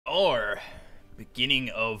are. Beginning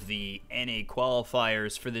of the NA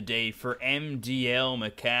qualifiers for the day for MDL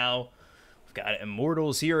Macau. We've got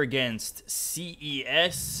Immortals here against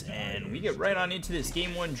CES, and we get right on into this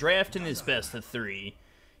Game 1 draft in this best of 3.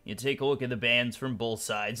 You take a look at the bans from both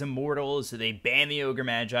sides. Immortals, they ban the Ogre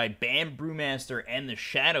Magi, ban Brewmaster, and the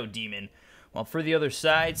Shadow Demon. While for the other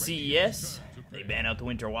side, CES, they ban out the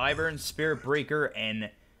Winter Wyvern, Spirit Breaker, and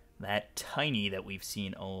that Tiny that we've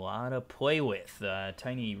seen a lot of play with.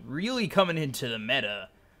 Tiny really coming into the meta.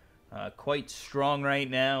 Quite strong right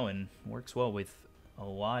now and works well with a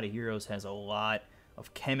lot of heroes, has a lot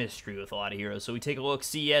of chemistry with a lot of heroes. So we take a look.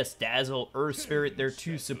 CES, Dazzle, Earth Spirit, their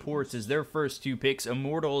two supports as their first two picks.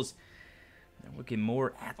 Immortals, they're looking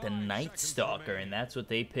more at the Night Stalker, and that's what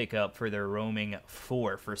they pick up for their roaming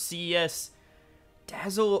 4. For CES,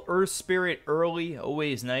 Dazzle, Earth Spirit early,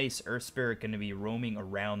 always nice. Earth Spirit going to be roaming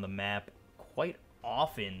around the map quite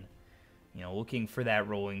often, you know, looking for that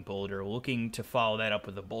rolling boulder, looking to follow that up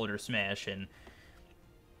with a boulder smash, and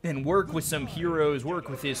work with some heroes, work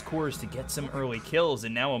with his cores to get some early kills.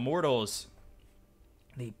 And now Immortals,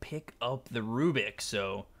 they pick up the Rubik,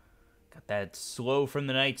 so got that slow from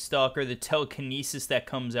the Night Stalker, the telekinesis that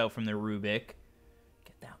comes out from the Rubik.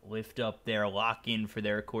 That lift up there, lock in for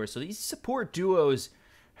their core. So these support duos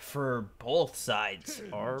for both sides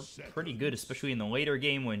are pretty good, especially in the later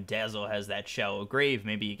game when Dazzle has that shallow grave.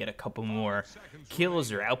 Maybe you get a couple more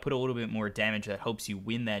kills or output a little bit more damage that helps you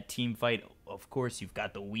win that team fight. Of course, you've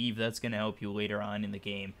got the weave that's going to help you later on in the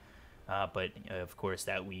game. But, of course,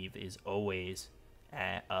 that weave is always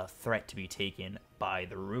a threat to be taken by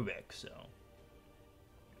the Rubik. So,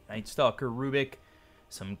 Night Stalker, Rubik,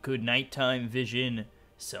 some good nighttime vision,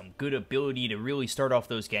 some good ability to really start off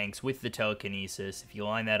those ganks with the telekinesis. If you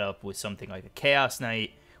line that up with something like a Chaos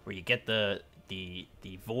Knight, where you get the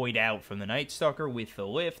void out from the Night Stalker with the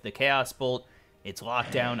lift, the Chaos Bolt, it's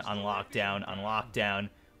lockdown on lockdown on lockdown,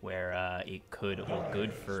 where it could look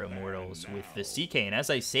good for Immortals with the CK. And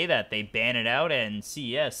as I say that, they ban it out, and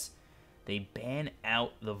CES, they ban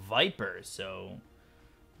out the Viper. So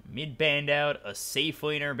mid banned out, a safe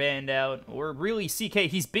laner banned out, or really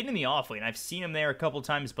CK, he's been in the off lane. I've seen him there a couple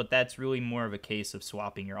times, but that's really more of a case of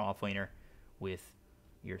swapping your off laner with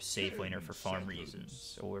your safe laner for farm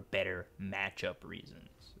reasons, or better matchup reasons.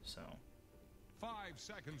 So 5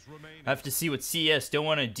 seconds remaining. I have to see what CES don't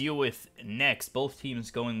want to deal with next. Both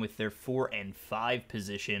teams going with their 4 and 5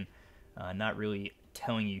 position, not really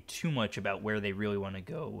telling you too much about where they really want to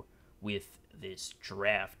go with this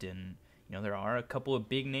draft. And you know, there are a couple of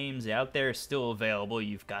big names out there still available.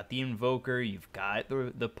 You've got the Invoker, you've got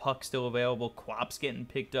the Puck still available. Quap's getting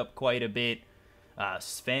picked up quite a bit.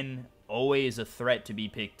 Sven, always a threat to be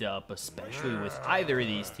picked up, especially with either of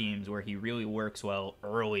these teams where he really works well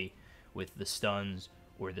early with the stuns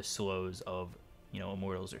or the slows of, you know,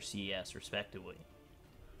 Immortals or CES respectively.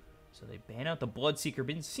 So they ban out the Bloodseeker.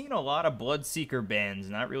 Been seeing a lot of Bloodseeker bans,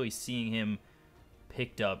 not really seeing him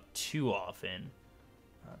picked up too often.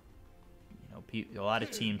 You know, a lot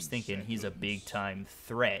of teams thinking he's a big-time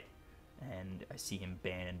threat, and I see him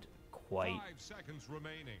banned quite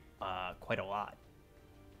a lot.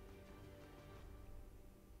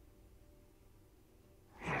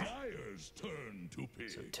 Dyer's turn to pick.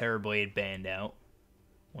 So Terrorblade banned out,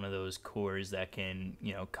 one of those cores that can,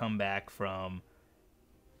 you know, come back from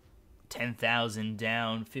 10,000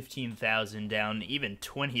 down, 15,000 down, even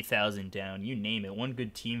 20,000 down, you name it. One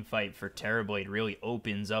good team fight for Terrorblade really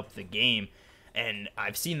opens up the game, and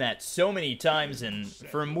I've seen that so many times. And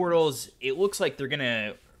for Immortals, it looks like their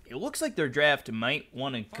draft might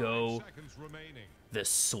want to go the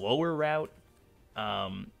slower route.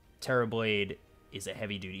 Terrorblade is a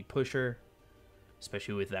heavy-duty pusher,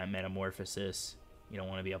 especially with that Metamorphosis. You don't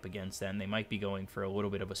want to be up against them. They might be going for a little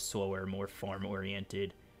bit of a slower, more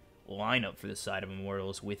farm-oriented lineup for the side of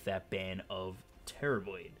Immortals with that ban of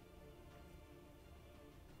Terrorblade.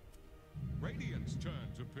 Radiant's turn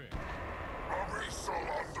to pick.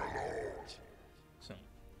 So,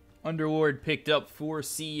 Underlord picked up for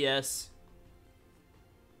CES.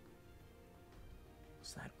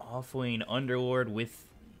 It's that off-lane Underlord with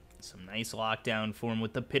some nice lockdown for him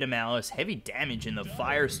with the Pit of Malice. Heavy damage in the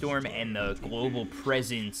Firestorm and the global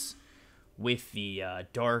presence with the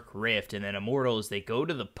Dark Rift. And then Immortals, they go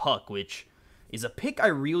to the Puck, which is a pick I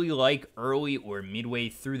really like early or midway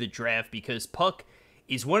through the draft, because Puck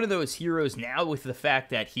is one of those heroes now with the fact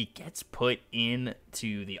that he gets put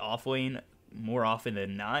into the off lane more often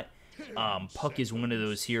than not. Puck is one of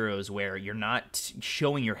those heroes where you're not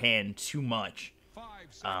showing your hand too much.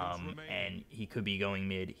 And he could be going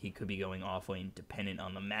mid, he could be going off lane, dependent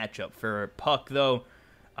on the matchup. For Puck, though,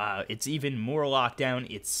 It's even more lockdown.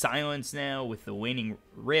 It's silence now with the waning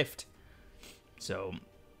rift. So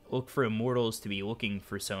look for Immortals to be looking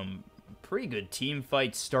for some pretty good team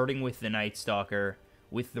fights, starting with the Night Stalker,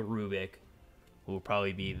 with the Rubik, who will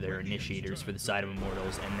probably be their initiators for the side of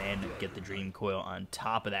Immortals, and then get the Dream Coil on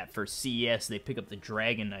top of that. For CES, they pick up the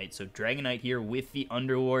Dragon Knight. So Dragon Knight here with the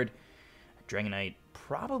Underlord. Dragon Knight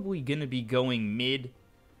probably going to be going mid.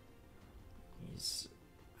 He's,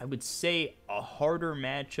 I would say, a harder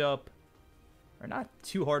matchup, or not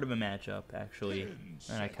too hard of a matchup, actually.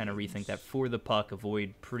 And I kind of rethink that. For the puck,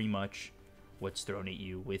 avoid pretty much what's thrown at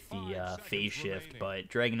you with the phase shift. But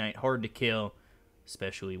Dragon Knight, hard to kill,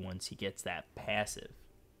 especially once he gets that passive.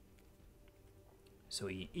 So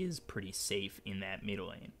he is pretty safe in that mid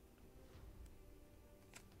lane.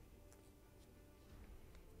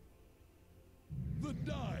 The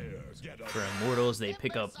Dyers get For Immortals, they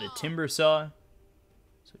pick up the Timbersaw.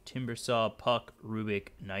 So Timbersaw, Puck, Rubik,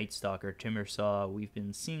 Night Stalker. Timbersaw, we've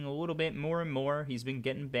been seeing a little bit more and more. He's been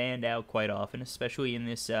getting banned out quite often, especially in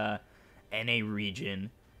this NA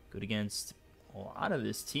region. Good against a lot of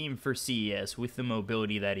this team for CES with the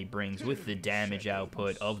mobility that he brings, with the damage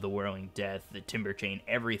output of the Whirling Death, the Timber Chain,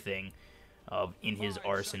 everything in his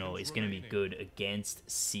arsenal is going to be good against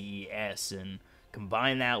CES. And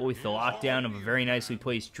combine that with the lockdown of a very nicely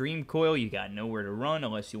placed Dream Coil. You got nowhere to run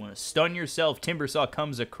unless you want to stun yourself. Timbersaw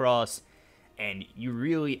comes across, and you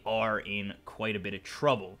really are in quite a bit of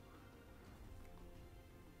trouble.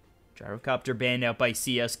 Gyrocopter banned out by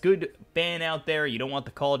CS. Good ban out there. You don't want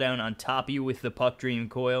the call down on top of you with the Puck Dream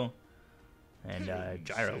Coil. And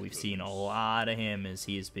Gyro, we've seen a lot of him as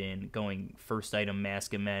he has been going first item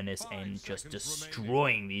Mask of Madness and just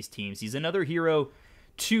destroying these teams. He's another hero,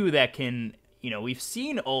 too, that can... You know, we've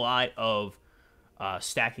seen a lot of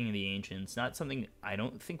stacking of the Ancients. Not something, I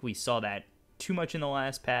don't think we saw that too much in the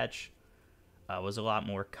last patch. It was a lot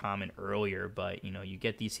more common earlier, but, you know, you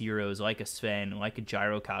get these heroes like a Sven, like a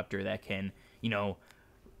Gyrocopter that can, you know,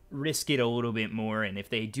 risk it a little bit more. And if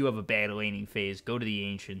they do have a bad laning phase, go to the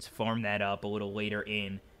Ancients, farm that up a little later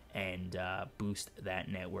in, and boost that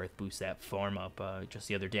net worth, boost that farm up. Just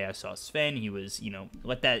the other day I saw Sven. He was, you know,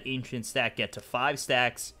 let that Ancient stack get to 5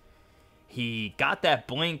 stacks. He got that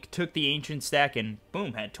blink, took the Ancient stack, and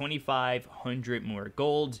boom, had 2,500 more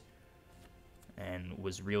gold, and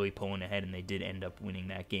was really pulling ahead, and they did end up winning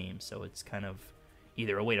that game. So it's kind of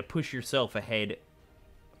either a way to push yourself ahead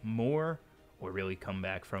more, or really come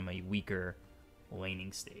back from a weaker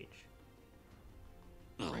laning stage.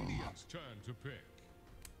 Radiant's turn to pick.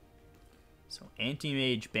 So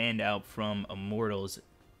Anti-Mage banned out from Immortals.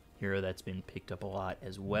 Hero that's been picked up a lot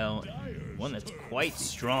as well. One that's quite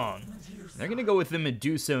strong. They're going to go with the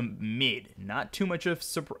Medusa mid. Not too much of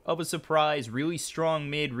a surprise. Really strong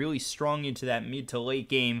mid. Really strong into that mid to late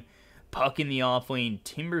game. Puck in the off lane.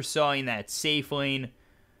 Timbersaw in that safe lane.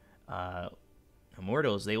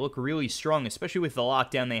 Immortals, they look really strong, especially with the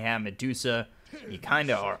lockdown they have. Medusa, you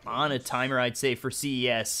kind of are on a timer, I'd say, for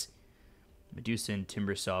CES. Medusa and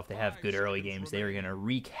Timbersaw, if they have good early games, they are going to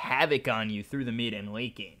wreak havoc on you through the mid and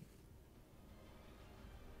late game.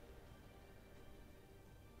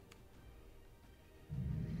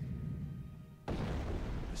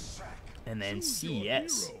 And then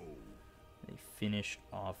CES, they finish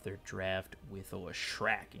off their draft with a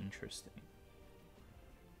Leshrac. Interesting.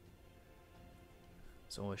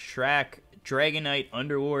 So Leshrac, Dragon Knight,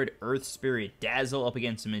 Underlord, Earth Spirit, Dazzle up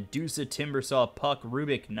against Medusa, Timbersaw, Puck,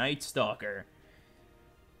 Rubik, Night Stalker.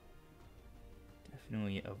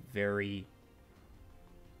 Definitely a very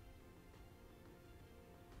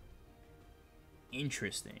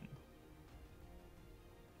interesting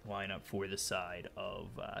lineup for the side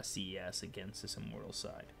of CES against this Immortal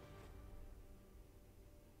side.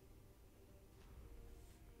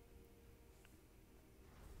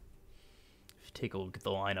 If you take a look at the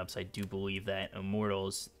lineups, I do believe that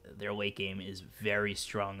Immortals, their late game is very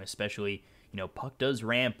strong, especially, you know, Puck does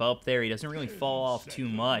ramp up there. He doesn't really fall off too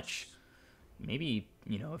much. Maybe,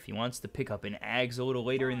 you know, if he wants to pick up an Ags a little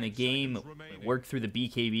later in the game, work through the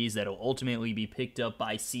BKBs that'll ultimately be picked up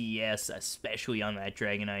by CES, especially on that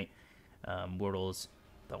Dragon Knight. Immortals,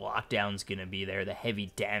 the lockdown's going to be there. The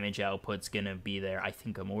heavy damage output's going to be there. I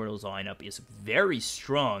think Immortals lineup is very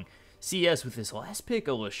strong. CES with this last pick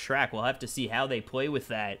of Leshrac, we'll have to see how they play with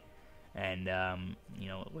that. And, you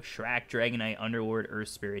know, Leshrac, Dragon Knight, Underlord, Earth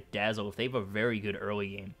Spirit, Dazzle, if they have a very good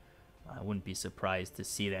early game, I wouldn't be surprised to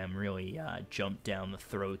see them really jump down the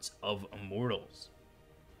throats of Immortals.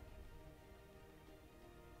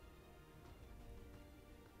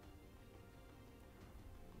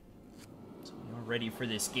 So we are ready for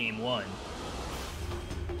this game one.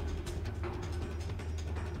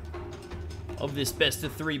 of this best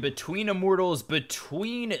of 3 between Immortals,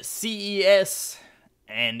 between CES,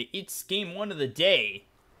 and it's game 1 of the day.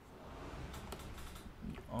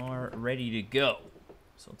 We are ready to go.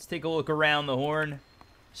 So let's take a look around the horn.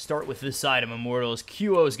 Start with this side of Immortals.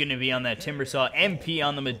 QO is going to be on that Timbersaw, MP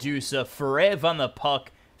on the Medusa, Forev on the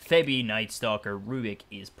Puck, Febi, Nightstalker, Rubik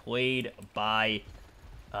is played by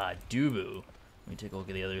Dubu. Let me take a look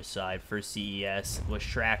at the other side. For CES,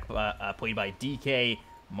 Lashrak played by DK.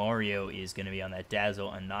 Mario is going to be on that Dazzle,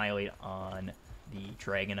 Annihilate on the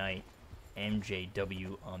Dragonite,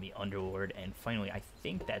 MJW on the Underlord, and finally, I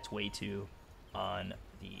think that's Way 2 on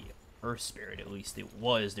the Earth Spirit. At least it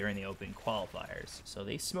was during the open qualifiers. So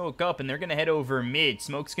they smoke up, and they're going to head over mid.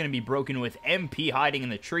 Smoke's going to be broken with MP hiding in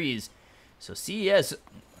the trees. So CES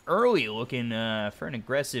early looking for an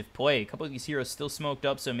aggressive play. A couple of these heroes still smoked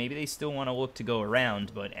up, so maybe they still want to look to go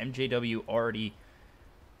around, but MJW already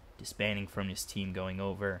disbanding from his team, going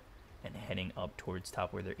over and heading up towards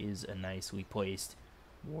top where there is a nicely placed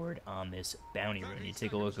ward on this bounty rune. You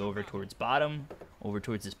take a look over towards bottom, over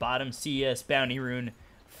towards this bottom CES bounty rune.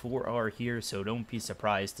 4 are here, so don't be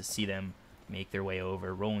surprised to see them make their way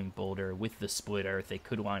over. Rolling Boulder with the Split Earth. They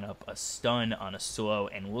could line up a stun on a slow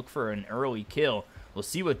and look for an early kill. We'll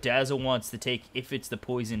see what Dazzle wants to take, if it's the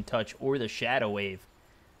Poison Touch or the Shadow Wave.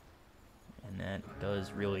 And that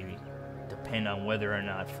does really depend on whether or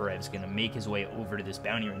not Forev's going to make his way over to this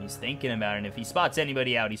bounty rune. He's thinking about it, and if he spots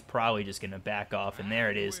anybody out, he's probably just going to back off. And there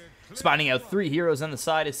it is. Spotting out 3 heroes on the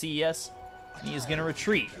side of CES. He is going to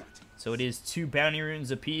retreat. So it is 2 bounty runes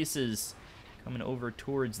apiece. As coming over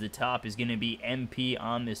towards the top is going to be MP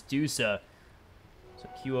on this Dusa. So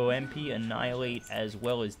QO, MP, Annihilate, as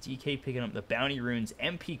well as DK picking up the bounty runes.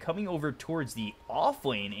 MP coming over towards the off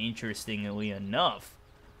lane, interestingly enough.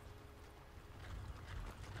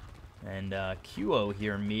 And QO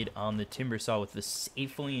here mid on the Timbersaw with the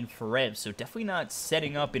safe lane Forev. So definitely not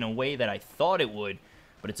setting up in a way that I thought it would.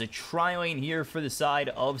 But it's a tri-lane here for the side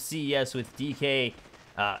of CES with DK,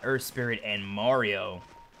 Earth Spirit, and Mario.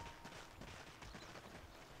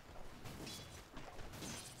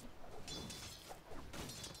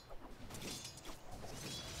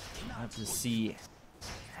 We'll have to see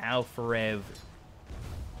how Forev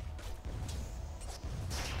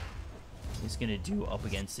is going to do up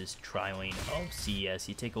against this tri-lane of CES.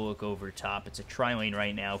 You take a look over top. It's a tri-lane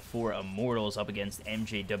right now for Immortals up against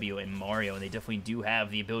MJW and Mario, and they definitely do have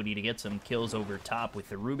the ability to get some kills over top with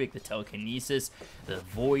the Rubik, the Telekinesis, the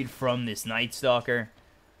Void from this Nightstalker. You're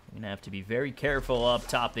going to have to be very careful up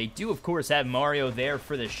top. They do, of course, have Mario there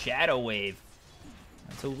for the Shadow Wave.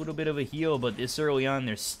 That's a little bit of a heal, but this early on,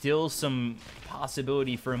 there's still some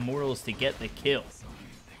possibility for Immortals to get the kill.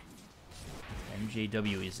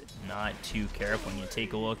 MJW is not too careful. When you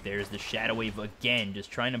take a look, there's the Shadow Wave again, just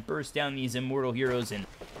trying to burst down these Immortal heroes and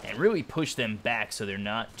really push them back so they're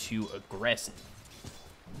not too aggressive.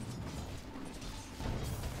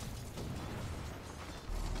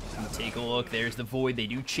 Take a look, there's the Void. They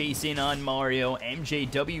do chase in on Mario.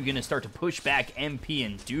 MJW going to start to push back MP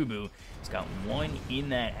and Dubu. He's got 1 in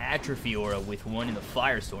that Atrophy Aura with 1 in the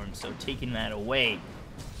Firestorm, so taking that away,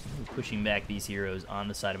 pushing back these heroes on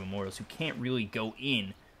the side of Immortals who can't really go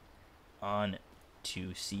in on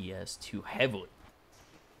to CES too heavily.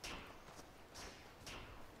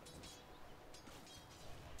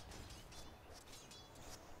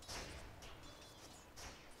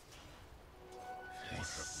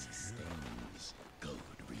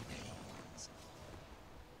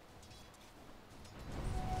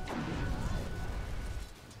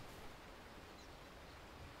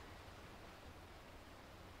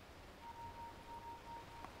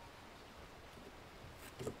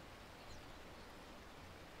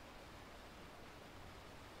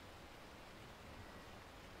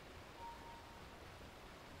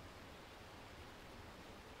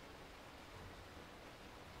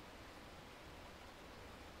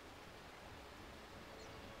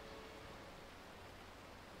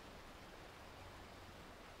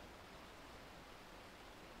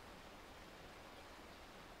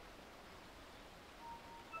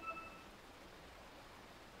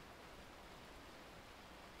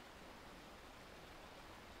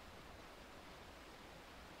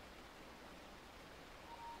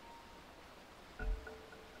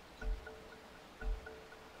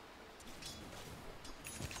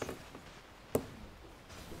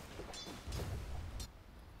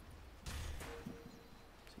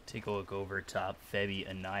 Take a look over top. Febi,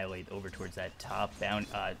 Annihilate over towards that top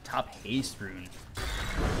haste rune.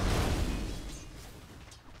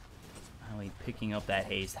 Annihilate picking up that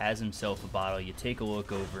haste, has himself a bottle. You take a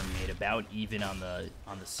look over mid, about even on the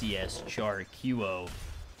CS chart. QO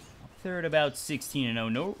They're at about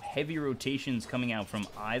 16-0. No heavy rotations coming out from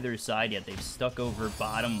either side yet. They've stuck over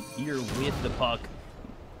bottom here with the puck.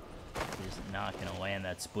 Is not going to land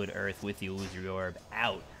that split earth with the illusory orb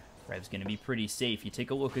out. Rev's going to be pretty safe. You take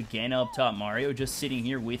a look again up top. Mario just sitting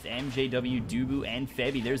here with MJW, Dubu, and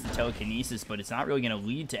Febby. There's the telekinesis, but it's not really going to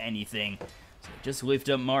lead to anything. So just lift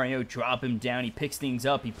up Mario, drop him down. He picks things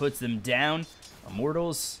up. He puts them down.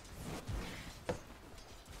 Immortals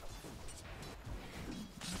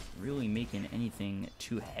really making anything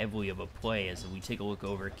too heavily of a play as we take a look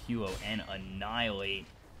over QO and Annihilate.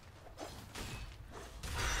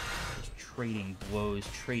 Just trading blows,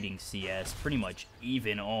 trading CS, pretty much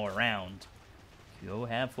even all around. QO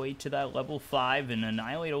halfway to that level 5 and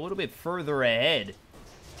Annihilate a little bit further ahead.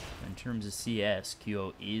 In terms of CS,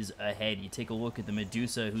 QO is ahead. You take a look at the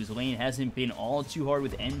Medusa, whose lane hasn't been all too hard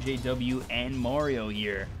with MJW and Mario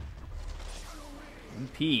here.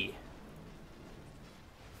 MP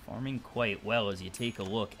farming quite well as you take a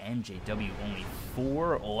look. MJW only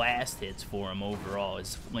 4 last hits for him overall.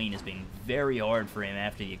 His lane has been very hard for him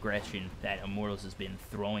after the aggression that Immortals has been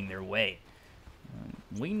throwing their way.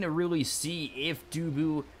 Waiting to really see if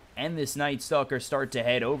Dubu and this Night Stalker start to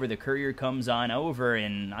head over. The courier comes on over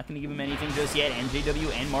and not going to give him anything just yet.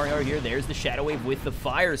 MJW and Mario are here. There's the Shadow Wave with the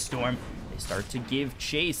Firestorm. They start to give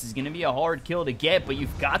chase. It's going to be a hard kill to get, but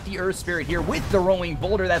you've got the Earth Spirit here with the Rolling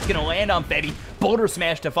Boulder that's going to land on Febby. Boulder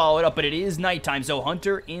Smash to follow it up, but it is nighttime, so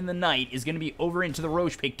Hunter in the night is going to be over into the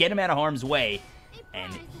Roche Pit, get him out of harm's way,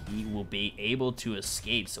 and he will be able to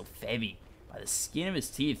escape. So Febby, by the skin of his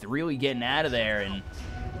teeth, really getting out of there, and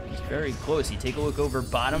he's very close. You take a look over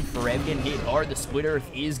bottom. Farev getting hit hard. The Split Earth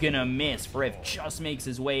is going to miss. Farev just makes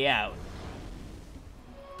his way out.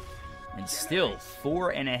 And still,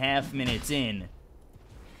 4.5 minutes in.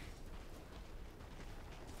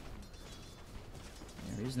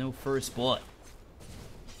 There is no first blood.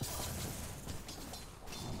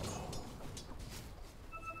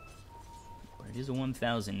 But it is a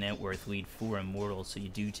 1,000 net worth lead for Immortals, so you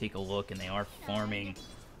do take a look, and they are farming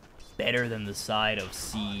better than the side of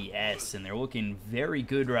CES, and they're looking very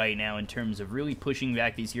good right now in terms of really pushing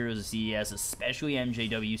back these heroes of CES, especially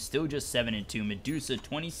MJW, still just 7-2, Medusa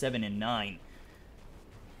 27-9.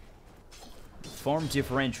 Farm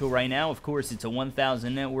differential right now, of course, it's a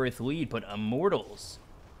 1,000 net worth lead, but Immortals,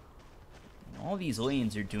 all these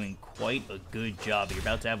lanes are doing quite a good job. You're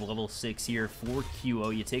about to have level 6 here for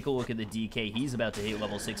QO. You take a look at the DK, he's about to hit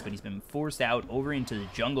level 6, but he's been forced out over into the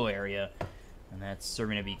jungle area. And that's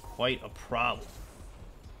serving to be quite a problem.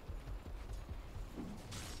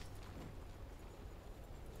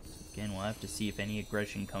 Again, we'll have to see if any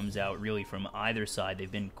aggression comes out really from either side. They've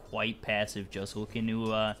been quite passive, just looking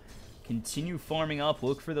to continue farming up.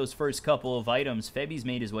 Look for those first couple of items. Febby's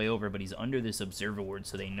made his way over, but he's under this Observer Ward,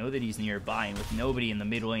 so they know that he's nearby. And with nobody in the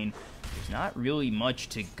mid lane, there's not really much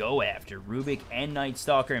to go after. Rubik and Night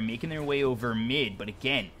Stalker are making their way over mid, but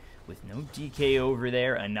again, with no DK over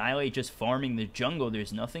there, Annihilate just farming the jungle,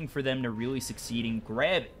 there's nothing for them to really succeed in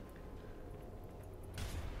grabbing.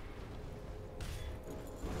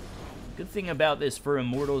 Good thing about this for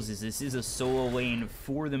Immortals is this is a solo lane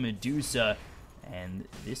for the Medusa, and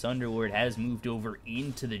this Underlord has moved over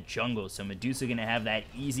into the jungle, so Medusa going to have that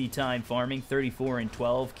easy time farming, 34-12.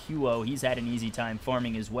 QO, he's had an easy time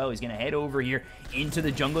farming as well. He's going to head over here into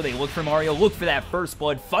the jungle. They look for Mario, look for that first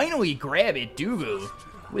blood, finally grab it. Dubu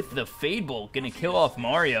with the Fade Bolt, gonna kill off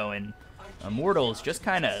Mario, and Immortals just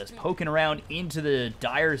kind of poking around into the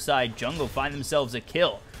dire side jungle, find themselves a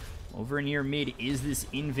kill. Over near mid is this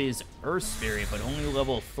Invis Earth Spirit, but only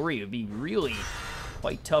level 3. It would be really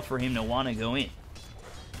quite tough for him to want to go in.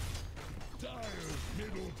 Dire's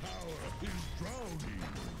middle tower is drowning.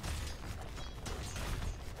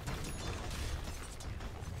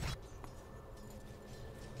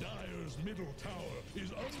 Dire's middle tower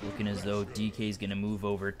is Looking as though DK is going to move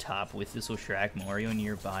over top with this Shrek. Mario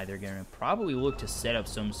nearby. They're going to probably look to set up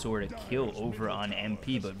some sort of kill over on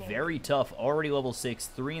MP, but very tough. Already level 6,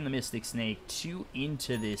 3 in the Mystic Snake, 2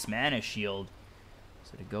 into this Mana Shield.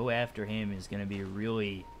 So to go after him is going to be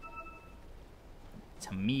really,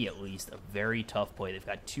 to me at least, a very tough play. They've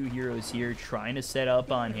got 2 heroes here trying to set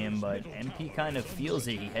up on him, but MP kind of feels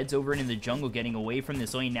it. He heads over into the jungle, getting away from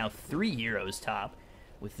this lane. Now 3 heroes top,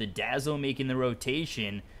 with the Dazzle making the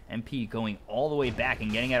rotation. MP going all the way back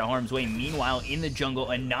and getting out of harm's way. Meanwhile, in the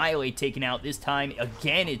jungle, Annihilate taken out. This time,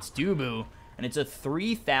 again, it's Dubu, and it's a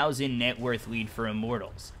 3,000 net worth lead for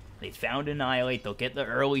Immortals. They found Annihilate. They'll get the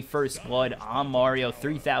early first blood on Mario.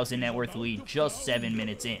 3,000 net worth lead just 7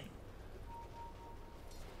 minutes in.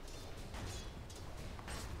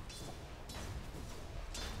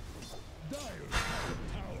 Dire's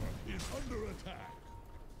tower is under attack.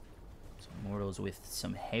 Immortals with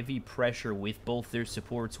some heavy pressure with both their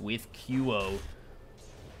supports, with QO.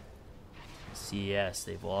 CES,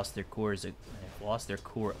 they've lost their cores. They've lost their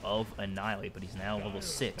core of Annihilate, but he's now level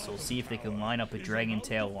 6. So we'll see if they can line up a Dragon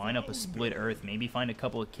Tail, line up a Split Earth, maybe find a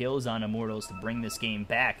couple of kills on Immortals to bring this game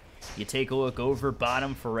back. You take a look over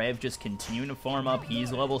bottom, Forev just continuing to farm up.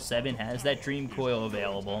 He's level 7, has that Dream Coil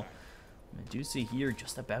available. Medusa here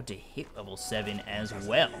just about to hit level 7 as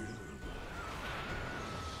well.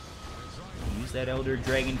 Use that Elder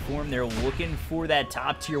Dragon form. They're looking for that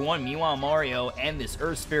top tier 1. Meanwhile, Mario and this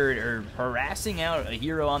Earth Spirit are harassing out a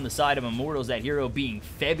hero on the side of Immortals. That hero being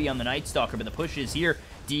Febby on the Night Stalker, but the push is here.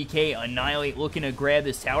 DK, Annihilate looking to grab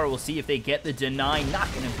this tower. We'll see if they get the deny. Not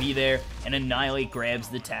going to be there. And Annihilate grabs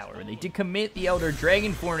the tower. They did commit the Elder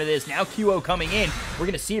Dragon form to this. Now QO coming in. We're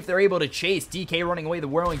going to see if they're able to chase. DK running away, the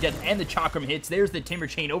Whirling Death and the Chakram hits. There's the Timber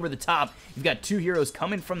Chain over the top. You've got 2 heroes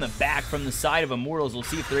coming from the back from the side of Immortals. We'll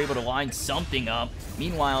see if they're able to line something up.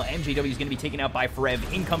 Meanwhile, MJW is going to be taken out by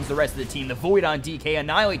Forev. In comes the rest of the team. The Void on DK.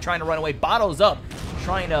 Annihilate trying to run away. Bottles up.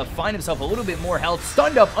 Trying to find himself a little bit more health.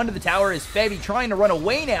 Stunned up under the tower is Febby trying to run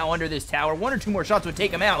away now under this tower. 1 or 2 more shots would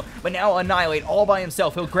take him out, but now Annihilate all by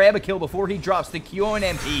himself. He'll grab a kill before he drops the QO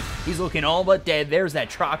and MP. He's looking all but dead. There's that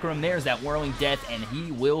Chakram, there's that Whirling Death, and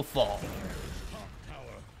he will fall.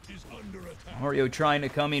 Mario trying to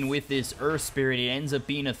come in with this Earth Spirit. It ends up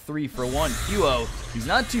being a 3-for-1. QO, he's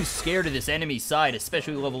not too scared of this enemy side,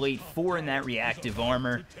 especially level 8, 4 in that reactive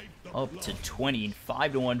armor. Up to 20,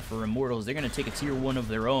 5-1 for Immortals. They're going to take a tier 1 of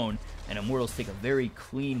their own, and Immortals take a very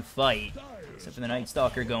clean fight, except for the Night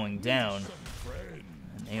Stalker going down.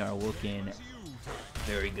 And they are looking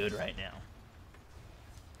very good right now.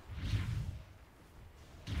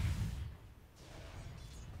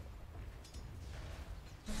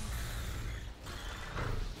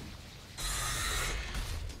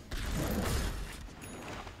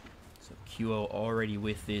 QO already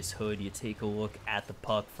with this hood. You take a look at the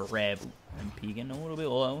puck for Reb. MP getting a little bit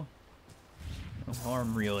low. No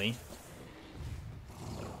harm really.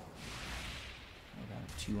 About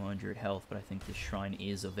 200 health, but I think this shrine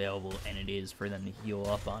is available, and it is for them to heal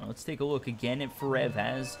up on. Let's take a look again at Forev.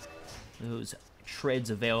 Has those treads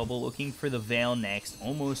available. Looking for the Veil next.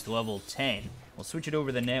 Almost level 10. We'll switch it over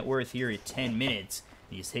to the net worth here at 10 minutes.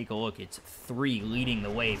 And you take a look. It's 3 leading the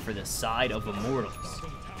way for the side of Immortals.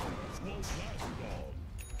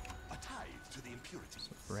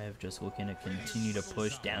 So Forev just looking to continue to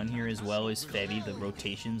push down here as well as Febby. The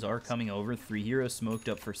rotations are coming over. 3 heroes smoked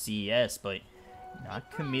up for CES, but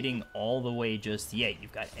not committing all the way just yet.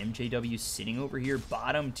 You've got MJW sitting over here,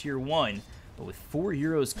 bottom tier 1, but with 4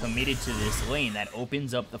 heroes committed to this lane, that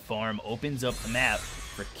opens up the farm, opens up the map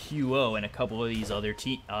for QO and a couple of these other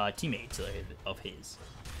teammates of his.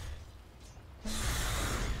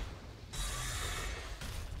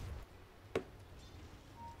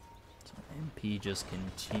 MP just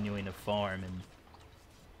continuing to farm and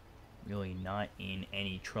really not in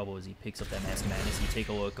any trouble as he picks up that Mask of Madness. You take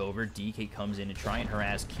a look over. DK comes in to try and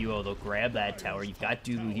harass QO. They'll grab that tower. You've got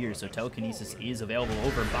Dulu here, so Telekinesis is available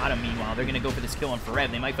over bottom. Meanwhile, they're going to go for this kill on Forev.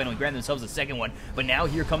 They might finally grab themselves a second one, but now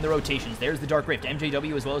here come the rotations. There's the Dark Rift.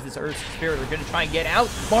 MJW as well as this Earth Spirit are going to try and get out.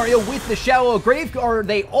 Mario with the Shallow Grave. Are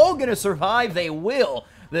they all going to survive? They will.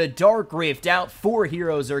 The Dark Rift out. 4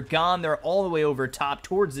 heroes are gone. They're all the way over top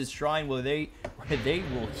towards this shrine where they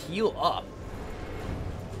will heal up.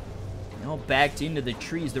 All backed into the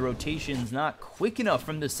trees. The rotation's not quick enough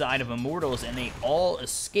from the side of Immortals, and they all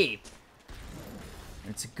escape.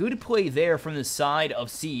 It's a good play there from the side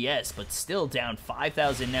of CES, but still down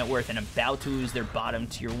 5,000 net worth and about to lose their bottom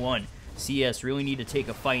tier 1. CES really need to take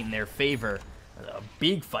a fight in their favor, a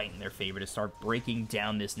big fight in their favor, to start breaking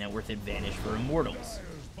down this net worth advantage for Immortals.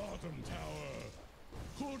 Bottom tower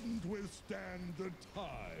couldn't withstand the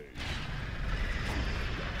tide.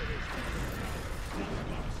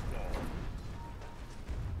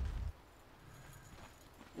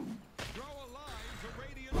 Draw a line to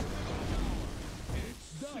Radiant's middle tower.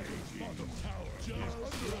 It's Dyer's bottom tower just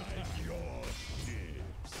like your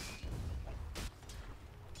ships.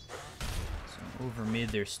 So over mid,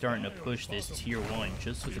 they're starting to push this tier 1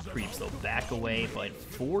 just with the creeps. They'll back away, but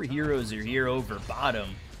 4 heroes are here over bottom.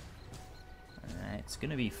 It's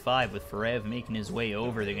going to be 5 with Forev making his way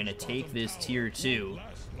over. They're going to take this tier 2.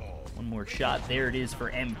 One more shot. There it is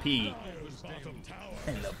for MP.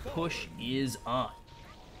 And the push is on.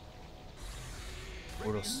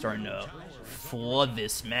 Immortals starting to flood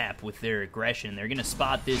this map with their aggression. They're going to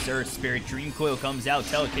spot this Earth Spirit. Dream Coil comes out.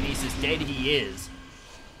 Telekinesis dead he is.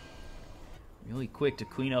 Really quick to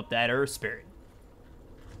clean up that Earth Spirit.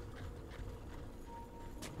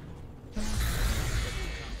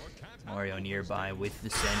 Mario nearby with the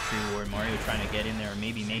Sentry Ward. Mario trying to get in there and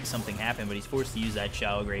maybe make something happen, but he's forced to use that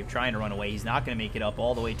Shallow Grave, trying to run away. He's not going to make it up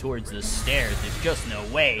all the way towards the stairs. There's just no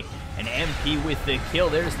way. And MP with the kill.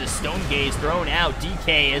 There's the Stone Gaze thrown out.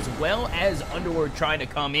 DK as well as Underworld trying to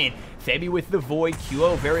come in. Febby with the Void.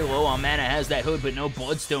 QO very low on mana, has that hood, but no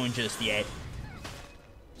Bloodstone just yet.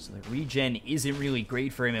 So the regen isn't really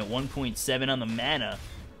great for him at 1.7 on the mana.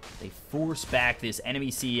 They force back this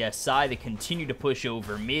enemy CES side. They continue to push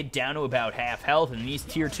over mid, down to about half health, and these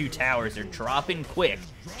tier 2 towers are dropping quick,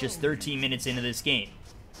 just 13 minutes into this game.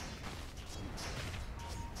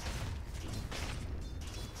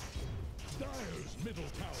 Dire's middle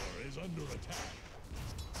tower is under attack.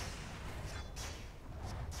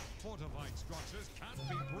 Fortified structures can't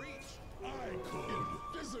be breached. I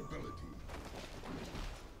could. Visibility.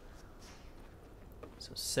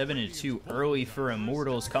 So 7-2 early for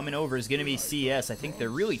Immortals. Coming over is going to be CES. I think they're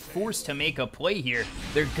really forced to make a play here.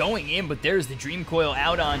 They're going in, but there's the Dream Coil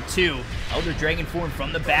out on 2. Elder Dragon form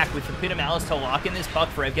from the back with the Pit of Malice to lock in this puck.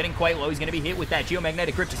 Forev getting quite low. He's going to be hit with that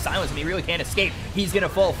Geomagnetic Grip to silence him. He really can't escape. He's going to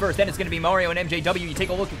fall first. Then it's going to be Mario and MJW. You take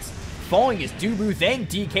a look. It's falling is Dubu, then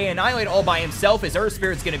DK Annihilate all by himself as Earth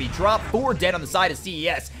Spirit's going to be dropped. 4 dead on the side of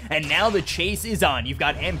CES. And now the chase is on. You've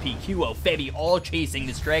got MP, QO, Febby all chasing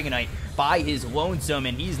this Dragonite by his lonesome,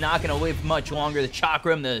 and he's not going to live much longer. The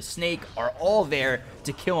Chakram, the Snake are all there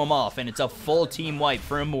to kill him off, and it's a full team wipe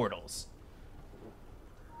for Immortals.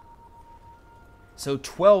 So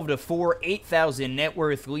 12-4, 8,000 net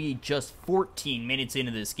worth lead, just 14 minutes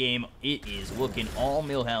into this game. It is looking all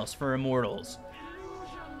Millhouse for Immortals.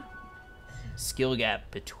 Skill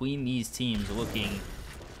gap between these teams looking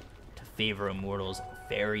to favor Immortals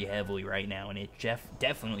very heavily right now, and it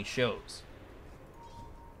definitely shows.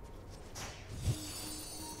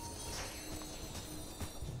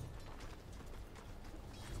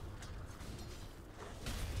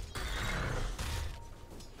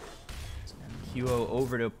 QO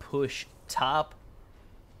over to push top.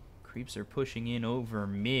 Creeps are pushing in over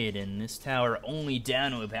mid, and this tower only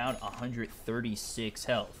down to about 136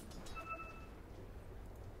 health.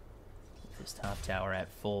 This top tower at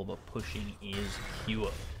full, but pushing is QO.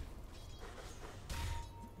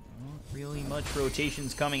 Not really much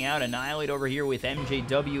rotations coming out. Annihilate over here with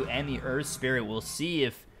MJW and the Earth Spirit. We'll see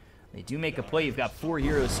if they do make a play. You've got 4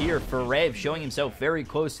 heroes here. Forev showing himself very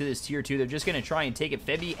close to this tier 2. They're just going to try and take it.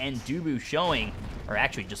 Febby and Dubu showing, or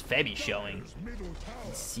actually just Febby showing.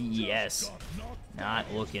 CES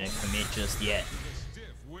not looking to commit just yet. Stiff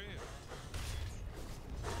win.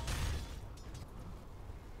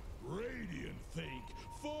 Radiant think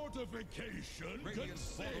fortification can Radiant's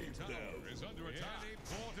save bottom them. tower is under attack.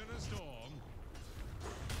 Caught in a storm.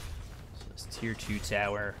 This tier 2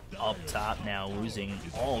 tower up top now, losing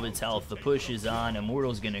all of its health. The push is on.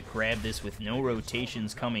 Immortal's going to grab this with no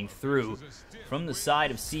rotations coming through from the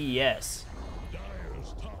side of CES.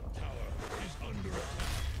 Dire's top tower is under attack.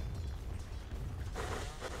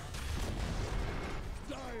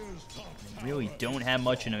 Dire's top tower Really don't have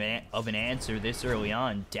much of an answer this early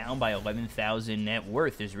on. Down by 11,000 net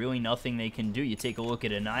worth. There's really nothing they can do. You take a look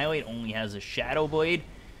at Annihilate, only has a Shadow Blade.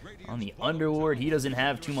 On the Underlord, he doesn't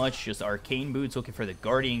have too much, just Arcane Boots, looking for the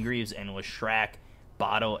Guardian Greaves, and Lashrak,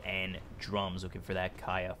 Bottle, and Drums, looking for that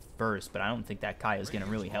Kaya first. But I don't think that Kaya is going to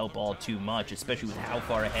really help all too much, especially with how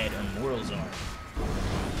far ahead Immortals are.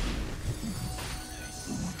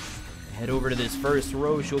 Head over to this first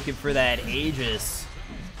Roche, looking for that Aegis.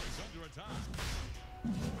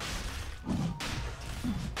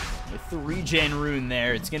 With the regen rune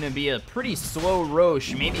there, it's going to be a pretty slow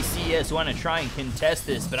Roche. Maybe CES want to try and contest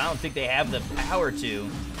this, but I don't think they have the power to.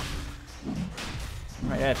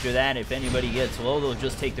 Right after that, if anybody gets low, they'll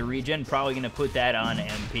just take the regen. Probably going to put that on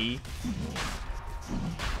MP.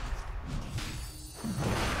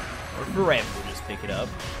 Or Forever will just pick it up.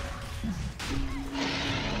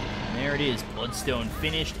 And there it is. Bloodstone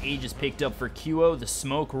finished. Aegis picked up for QO. The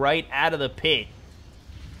smoke right out of the pit.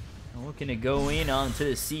 Looking to go in onto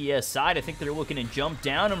the CES side. I think they're looking to jump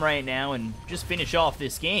down him right now and just finish off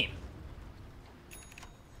this game.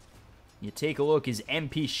 You take a look as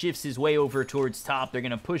MP shifts his way over towards top. They're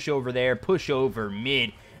going to push over there, push over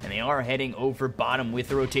mid, and they are heading over bottom with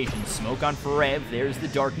the rotation. Smoke on Forev. There's the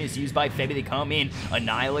darkness used by Febby. They come in.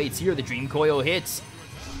 Annihilates here. The Dream Coil hits.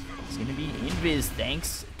 It's going to be Invis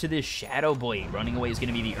thanks to this Shadow Blade. Running away is going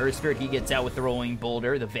to be the Earth Spirit. He gets out with the Rolling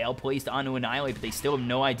Boulder. The Veil placed onto Annihilate, but they still have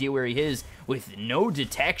no idea where he is with no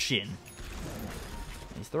detection.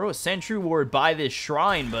 They throw a Sentry Ward by this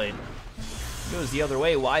Shrine, but it goes the other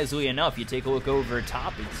way wisely enough. You take a look over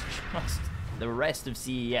top. It's just the rest of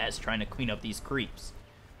CES trying to clean up these creeps.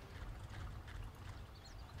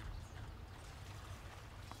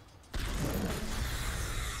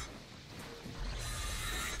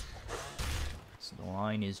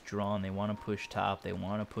 line is drawn. They want to push top. They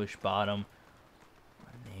want to push bottom.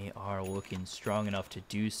 They are looking strong enough to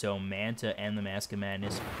do so. Manta and the Mask of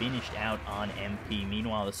Madness finished out on MP.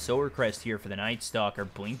 Meanwhile, the Solar Crest here for the Night Stalker.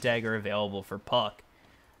 Blink Dagger available for Puck.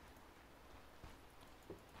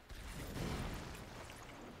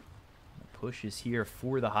 The push is here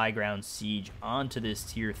for the high ground siege onto this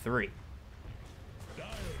tier 3.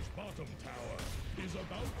 Dyer's bottom tower is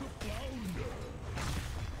about to flounder.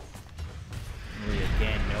 Really,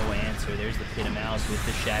 again, no answer. There's the Pit of Malice with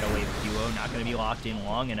the Shadow Wave QO. Not going to be locked in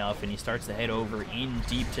long enough, and he starts to head over in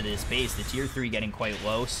deep to this base. The tier 3 getting quite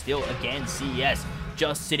low. Still, again, CES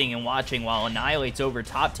just sitting and watching while Annihilate's over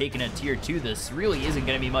top, taking a tier 2. This really isn't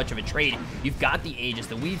going to be much of a trade. You've got the Aegis.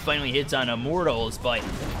 The weave finally hits on Immortals, but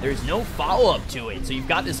there's no follow-up to it. So you've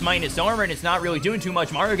got this minus armor, and it's not really doing too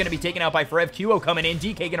much. Mario going to be taken out by Forev. QO coming in.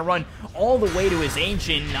 DK going to run all the way to his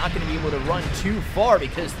Ancient. Not going to be able to run too far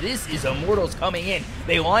because this is Immortals coming in.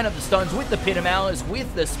 They line up the stuns with the Pit of Malice,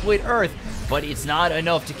 with the Split Earth, but it's not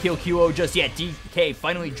enough to kill QO just yet. DK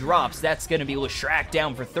finally drops. That's going to be Leshrac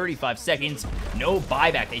down for 35 seconds. No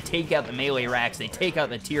buyback. They take out the melee racks. They take out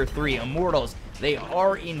the tier 3 Immortals. They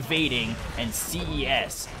are invading, and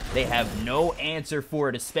CES, they have no answer for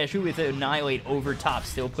it, especially with Annihilate over top,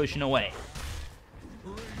 still pushing away.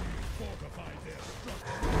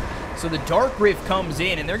 So the Dark Rift comes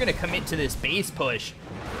in, and they're going to commit to this base push.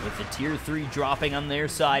 With the tier 3 dropping on their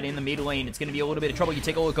side in the mid lane, it's going to be a little bit of trouble. You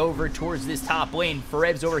take a look over towards this top lane.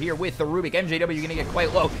 Forev's over here with the Rubik. MJW going to get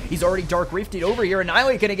quite low. He's already Dark Rifted over here.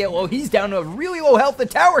 Annihilate going to get low. He's down to a really low health. The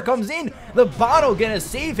tower comes in. The bottle going to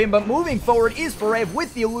save him, but moving forward is Forev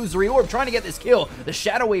with the Illusory Orb, trying to get this kill. The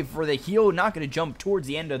Shadow Wave for the heal, not going to jump towards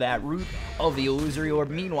the end of that route of the Illusory Orb.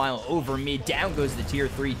 Meanwhile, over mid, down goes the tier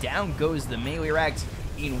 3. Down goes the melee racks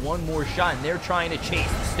in one more shot, and they're trying to chase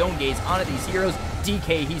the Stone Gaze onto these heroes.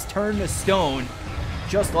 DK, he's turned to stone,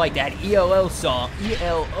 just like that ELO song,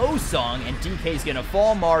 and DK's gonna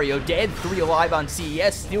fall. Mario dead, 3 alive on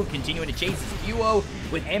CES, still continuing to chase his QO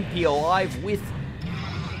with MP alive, with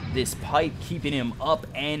this pipe keeping him up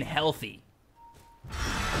and healthy.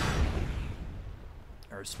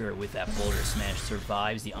 Spirit with that Boulder Smash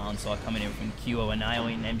survives the onslaught coming in from QO.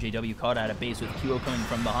 Annihilate and MJW caught out of base with QO coming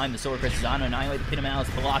from behind. The Solar Crest is on Annihilate. The Pit of Malice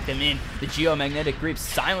to lock them in. The Geomagnetic Grip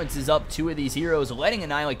silences up 2 of these heroes, letting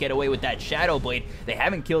Annihilate get away with that Shadow Blade. They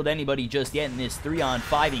haven't killed anybody just yet in this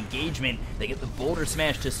 3-on-5 engagement. They get the Boulder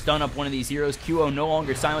Smash to stun up one of these heroes. QO no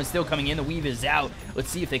longer silent, still coming in. The Weave is out. Let's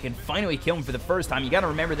see if they can finally kill him for the first time. You got to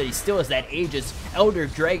remember that he still has that Aegis Elder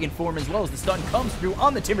Dragon form, as well as the stun comes through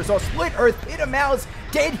on the Timbersaw. Split Earth, Pit of Malice.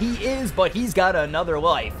 Dead he is, but he's got another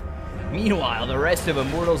life. Meanwhile, the rest of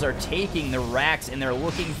Immortals are taking the racks, and they're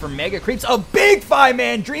looking for Mega Creeps. A big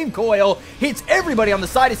 5-man Dream Coil hits everybody on the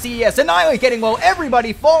side of CES. Annihilate getting low,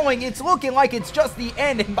 everybody falling. It's looking like it's just the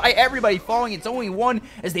end, and by everybody falling, it's only one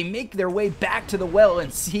as they make their way back to the well,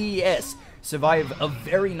 and CES survive a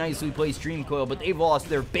very nicely placed Dream Coil, but they've lost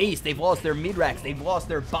their base, they've lost their mid racks, they've lost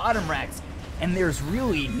their bottom racks, and there's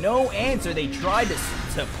really no answer. They tried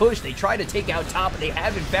to push, they tried to take out top, but they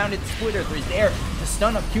haven't found it. The Split Earth is there to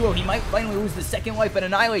stun up QO. He might finally lose the second life, but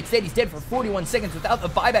Annihilate's dead. He's dead for 41 seconds without the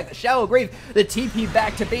buyback. The Shallow Grave, the TP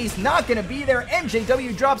back to base, not going to be there.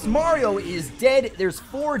 MJW drops. Mario is dead. There's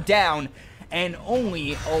 4 down, and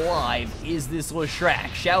only alive is this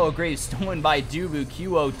Leshrac. Shallow Grave stolen by Dubu.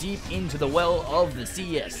 QO deep into the well of the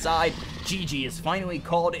CES side. GG is finally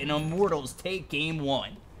called, and Immortals take game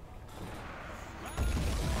 1.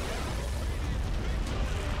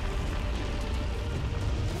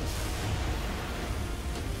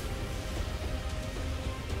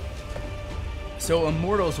 So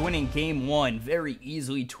Immortals winning game 1 very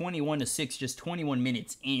easily, 21-6, just 21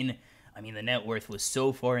 minutes in. I mean, the net worth was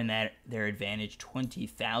so far in their advantage,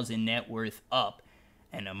 20,000 net worth up.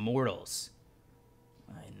 And Immortals,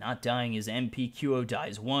 not dying as MPQO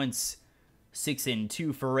dies once,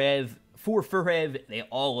 6-2 for Rev, 4 for Rev. They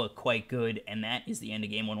all look quite good, and that is the end of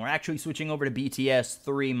game 1. We're actually switching over to BTS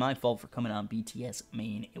 3. My fault for coming on BTS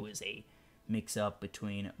main. It was a mix-up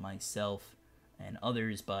between myself and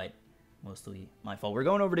others, but mostly my fault. We're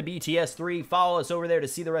going over to BTS 3. Follow us over there to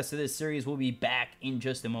see the rest of this series. We'll be back in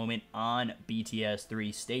just a moment on BTS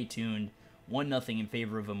 3. Stay tuned. 1-0 in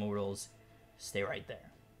favor of Immortals. Stay right there.